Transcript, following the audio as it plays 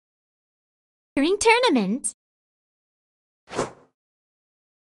cheering tournament.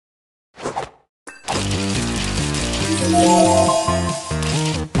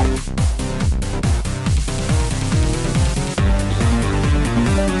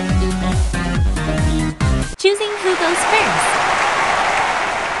 Choosing who goes first.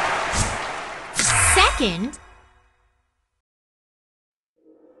 Second.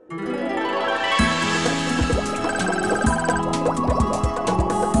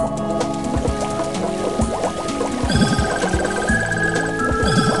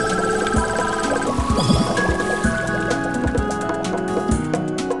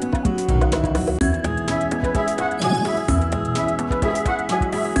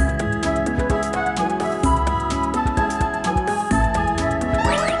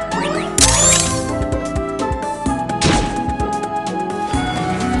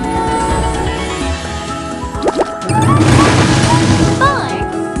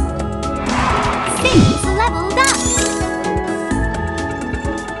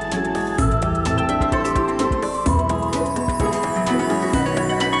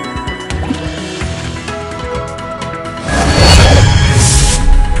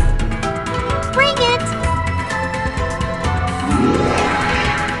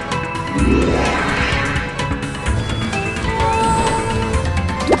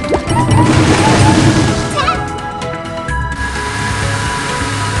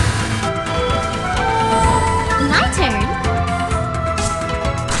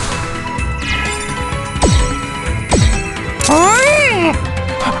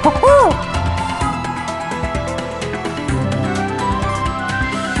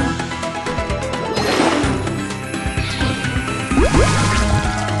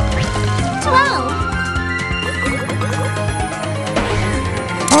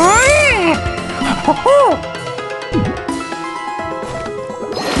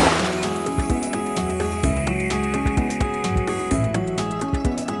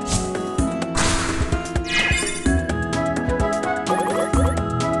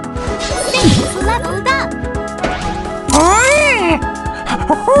 Leveled up. 「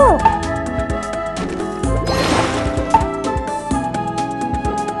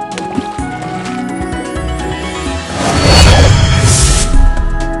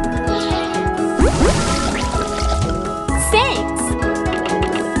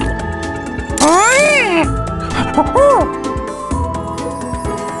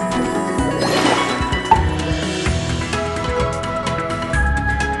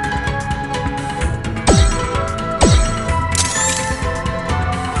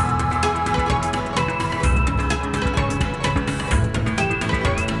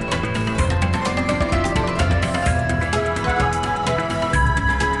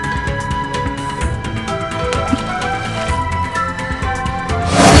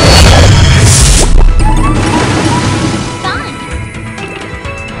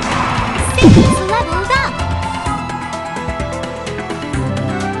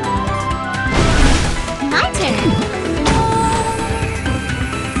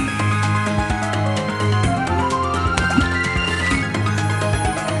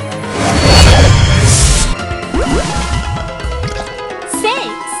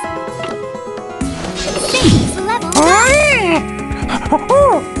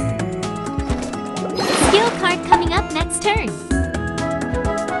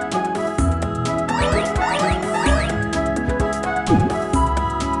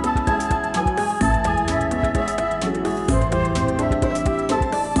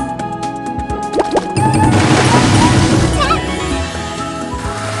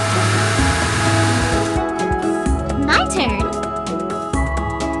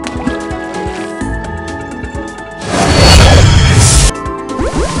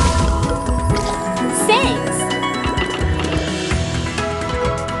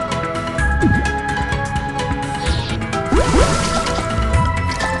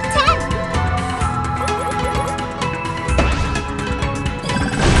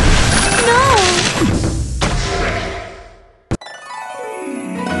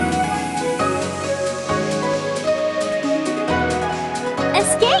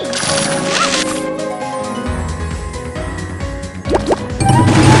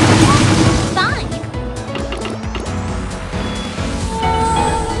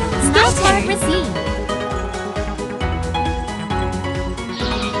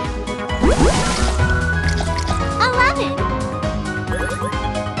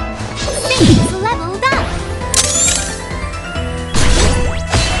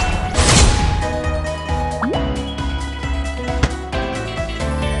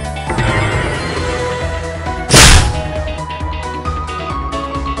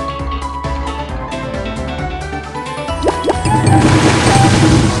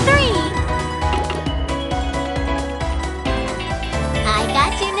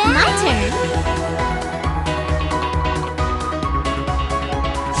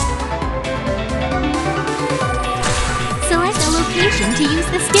location to use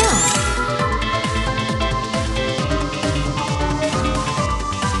the skill.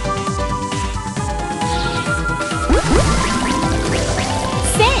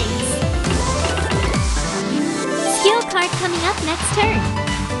 6. Skill card coming up next turn.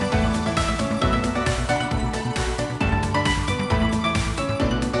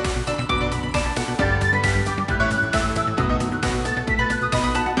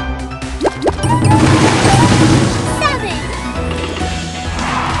 7.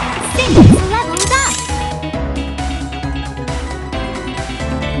 6 leveled up.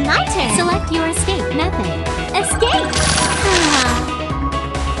 My turn. Select your escape method. Escape!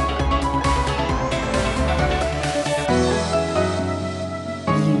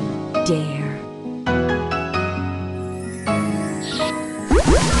 You dare.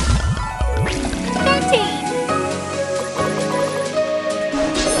 13.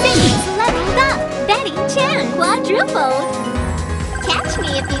 6 leveled up. Betty Chan quadrupled. Catch me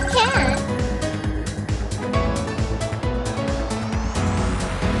if you can.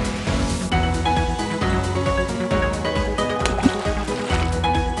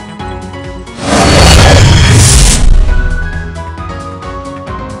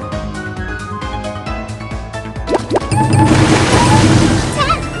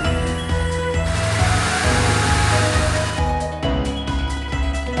 10.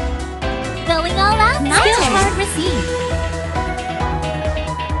 Going all out. My skill card received.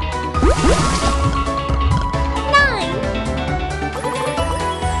 9.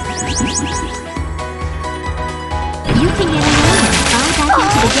 You can get away and fall back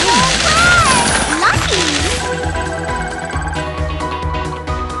into the game. Lucky!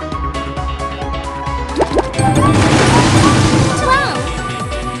 12.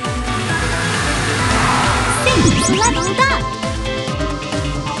 6 leveled up.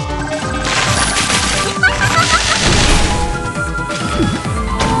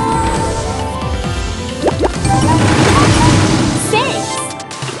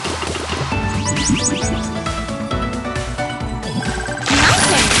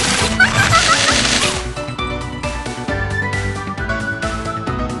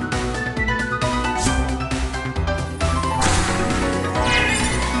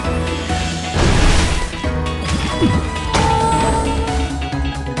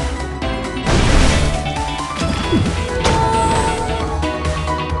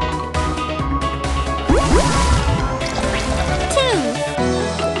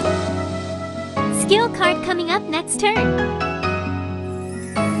 2. Skill card coming up next turn.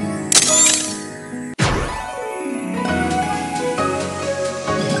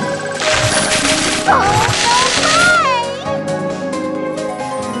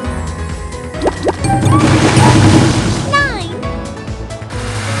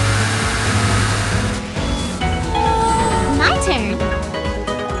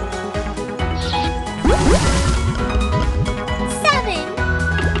 7.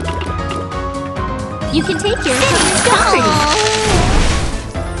 You can take your opponent's property.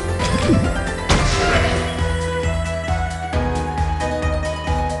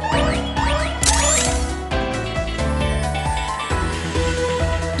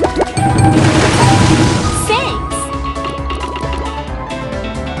 6.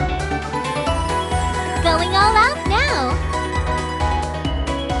 Going all out now.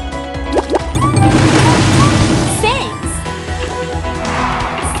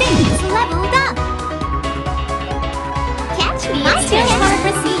 6 leveled up. Catch me. My skill card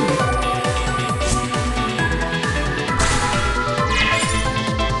received.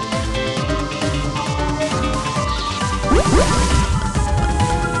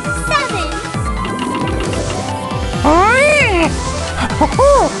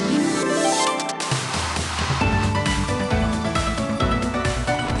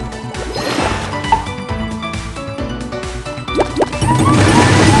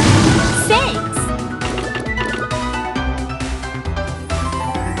 6.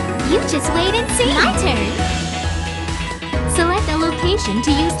 You just wait and see. My turn. Select a location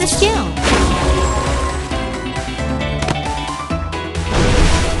to use the skill.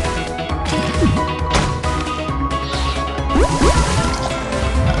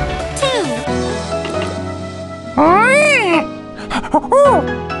 2.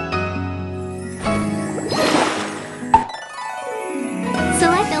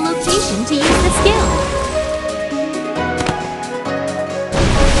 Select a location to use the skill.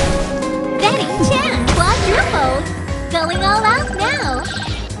 Betty Chan quadrupled. Going all out now.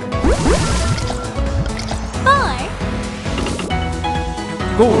 4.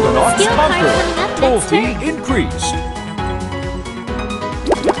 Golden Ox Skill card conquered. coming up next Trophy turn. increased. 10.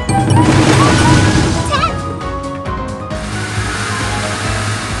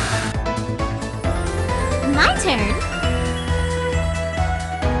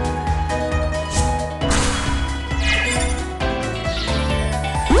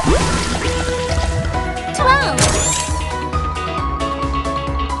 12.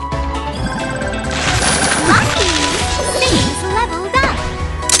 Lucky! Things leveled up.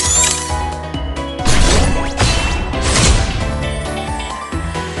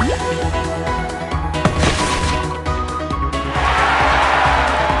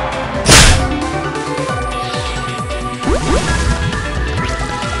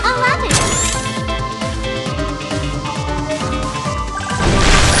 11.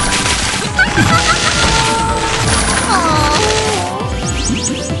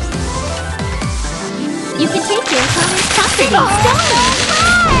 You can take your opponent's property.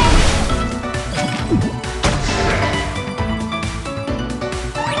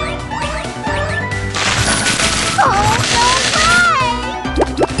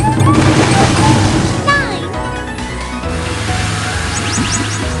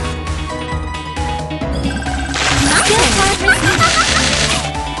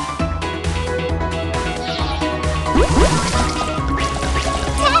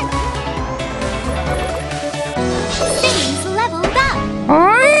 Things leveled up.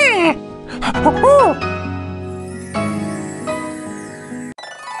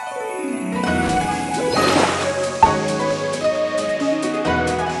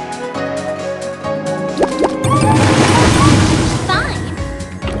 Fine.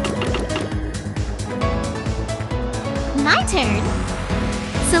 My turn.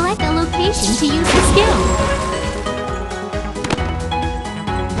 Select a location to use the skill.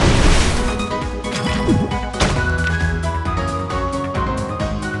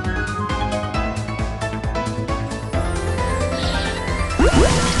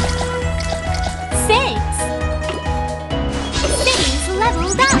 6. Things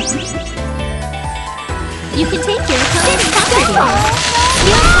leveled up. You can take your opponent's property.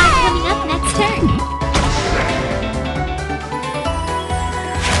 Skill card coming up next turn.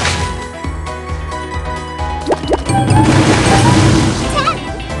 10.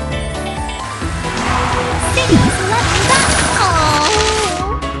 Things leveled up.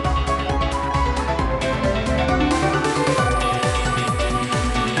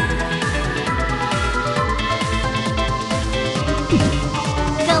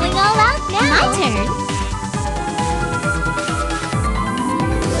 Going all out now. My turn.